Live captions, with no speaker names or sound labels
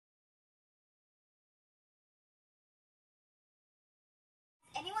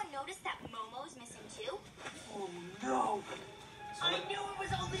notice that Momo's missing too? Oh no! I knew it was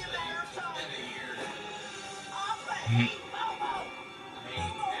only a matter of time! Momo!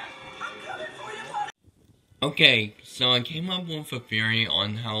 Momo! I'm coming for you, buddy! Okay, so I came up with a theory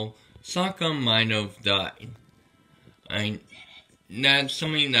on how Sokka might have died. That's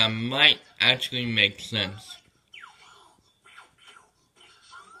something that might actually make sense.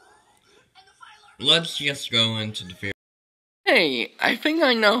 Let's just go into the theory. Hey, I think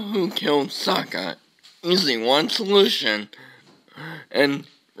I know who killed Sokka. Easy one solution. And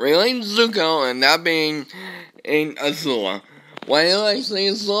relating Zuko and that being Azula. Why did I say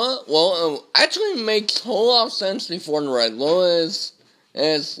Azula? Well, it actually makes a whole lot of sense before the Red Lotus,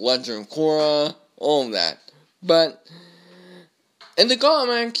 Legend of Korra, all of that. But in the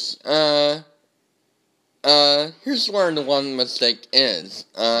comics, here's where the one mistake is.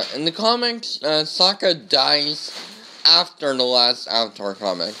 In the comics, Sokka dies after the last Avatar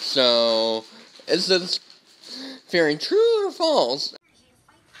comic. So, is this theory true or false?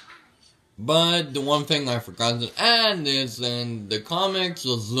 But the one thing I forgot to add is in the comics,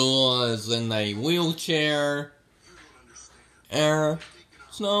 Azula is in a wheelchair. So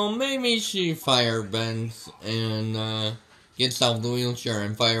maybe she firebends and gets out of the wheelchair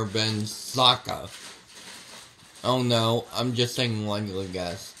and firebends Sokka. Oh no, I'm just saying likely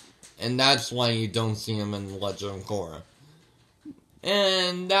guess. And that's why you don't see him in Legend of Korra.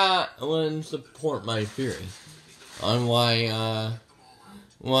 And that would support my theory on why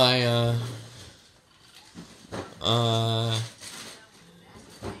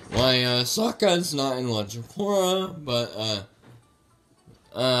Sokka is not in Legend of Korra, but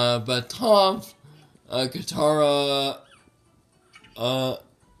Toph, Katara,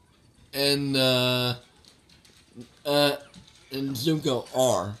 and Zuko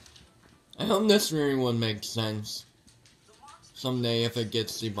are. I hope this theory would make sense someday if it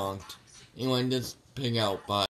gets debunked. Anyway, just pig out, bye.